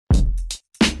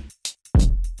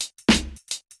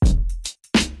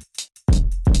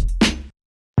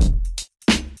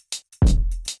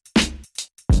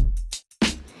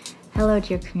Hello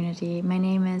dear community, my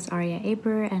name is Aria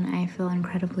Aber and I feel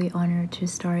incredibly honored to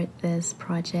start this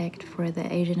project for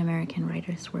the Asian American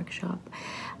Writers Workshop.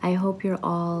 I hope you're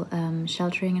all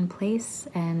sheltering in place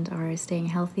and are staying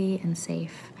healthy and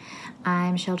safe.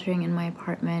 I'm sheltering in my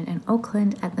apartment in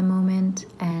Oakland at the moment,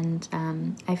 and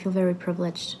I feel very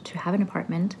privileged to have an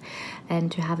apartment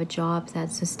and to have a job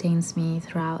that sustains me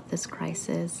throughout this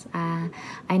crisis.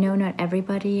 I know not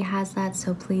everybody has that,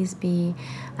 so please be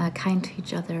kind to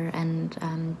each other and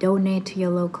donate to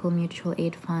your local mutual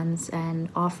aid funds and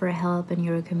offer help in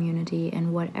your community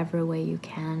in whatever way you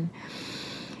can.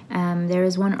 There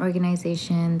is one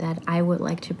organization that I would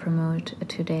like to promote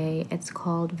today. It's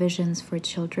called Visions for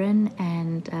Children,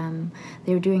 and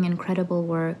they're doing incredible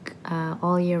work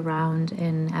all year round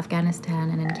in Afghanistan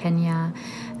and in Kenya,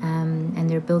 and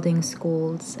they're building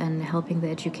schools and helping the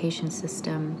education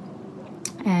system.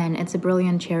 And it's a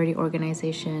brilliant charity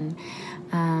organization.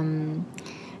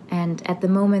 And at the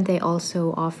moment, they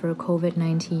also offer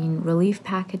COVID-19 relief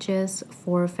packages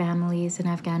for families in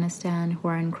Afghanistan who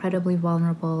are incredibly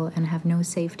vulnerable and have no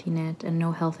safety net and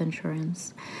no health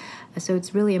insurance. So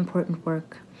it's really important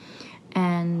work.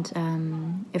 And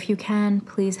if you can,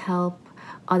 please help.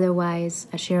 Otherwise,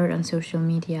 share it on social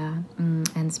media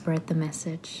and spread the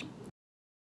message.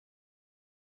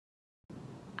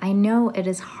 I know it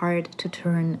is hard to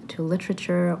turn to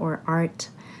literature or art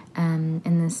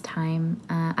in this time.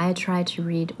 I try to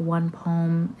read one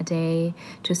poem a day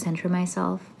to center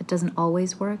myself. It doesn't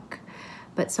always work,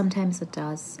 but sometimes it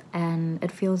does, and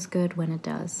it feels good when it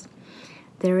does.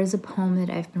 There is a poem that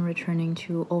I've been returning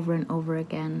to over and over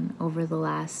again over the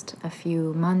last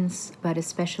few months, but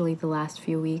especially the last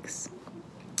few weeks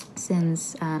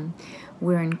since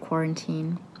we're in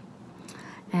quarantine.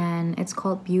 And it's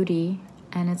called Beauty,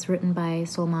 and it's written by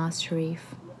Solmaz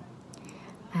Sharif.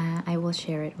 I will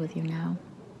share it with you now.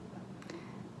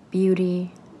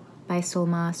 Beauty by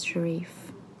Solmaz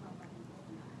Sharif.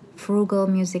 Frugal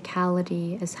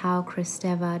musicality is how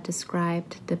Kristeva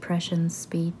described Depression's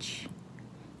speech.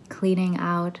 Cleaning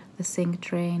out the sink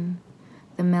drain,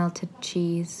 the melted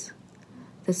cheese,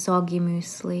 the soggy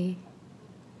muesli.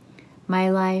 My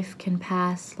life can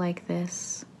pass like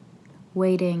this,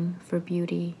 waiting for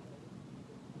beauty.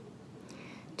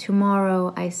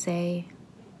 Tomorrow, I say,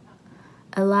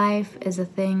 a life is a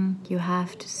thing you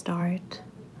have to start.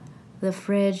 The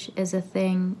fridge is a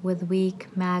thing with weak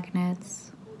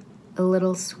magnets, a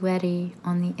little sweaty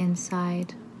on the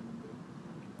inside.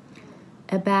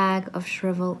 A bag of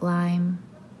shriveled lime,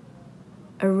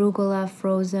 arugula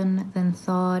frozen, then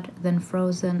thawed, then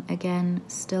frozen again,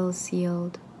 still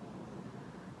sealed.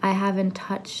 I haven't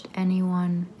touched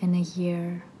anyone in a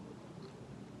year.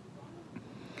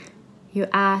 You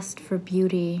asked for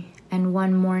beauty, and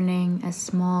one morning a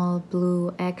small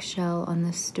blue eggshell on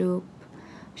the stoop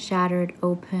shattered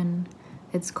open,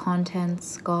 its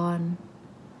contents gone,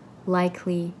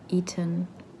 likely eaten.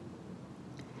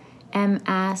 M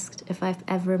asked if I've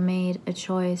ever made a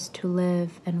choice to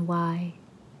live and why.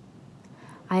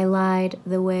 I lied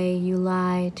the way you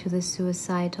lie to the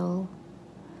suicidal.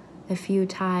 A few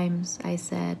times, I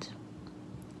said,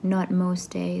 not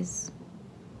most days,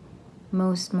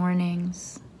 most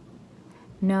mornings.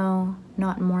 No,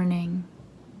 not morning.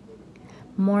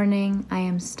 Morning, I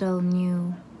am still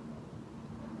new,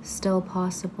 still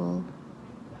possible.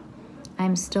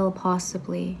 I'm still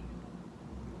possibly,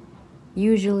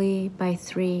 usually by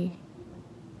 3.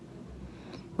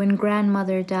 When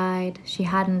grandmother died, she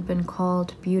hadn't been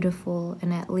called beautiful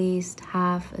in at least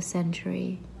half a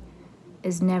century,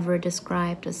 is never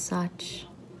described as such.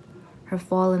 Her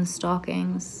fallen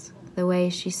stockings, the way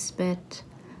she spit,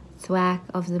 thwack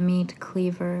of the meat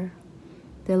cleaver,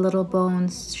 the little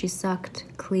bones she sucked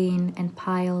clean and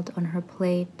piled on her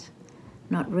plate,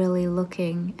 not really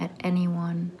looking at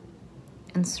anyone,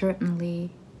 and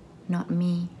certainly not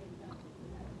me.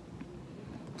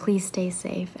 Please stay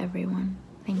safe, everyone.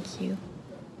 Thank you.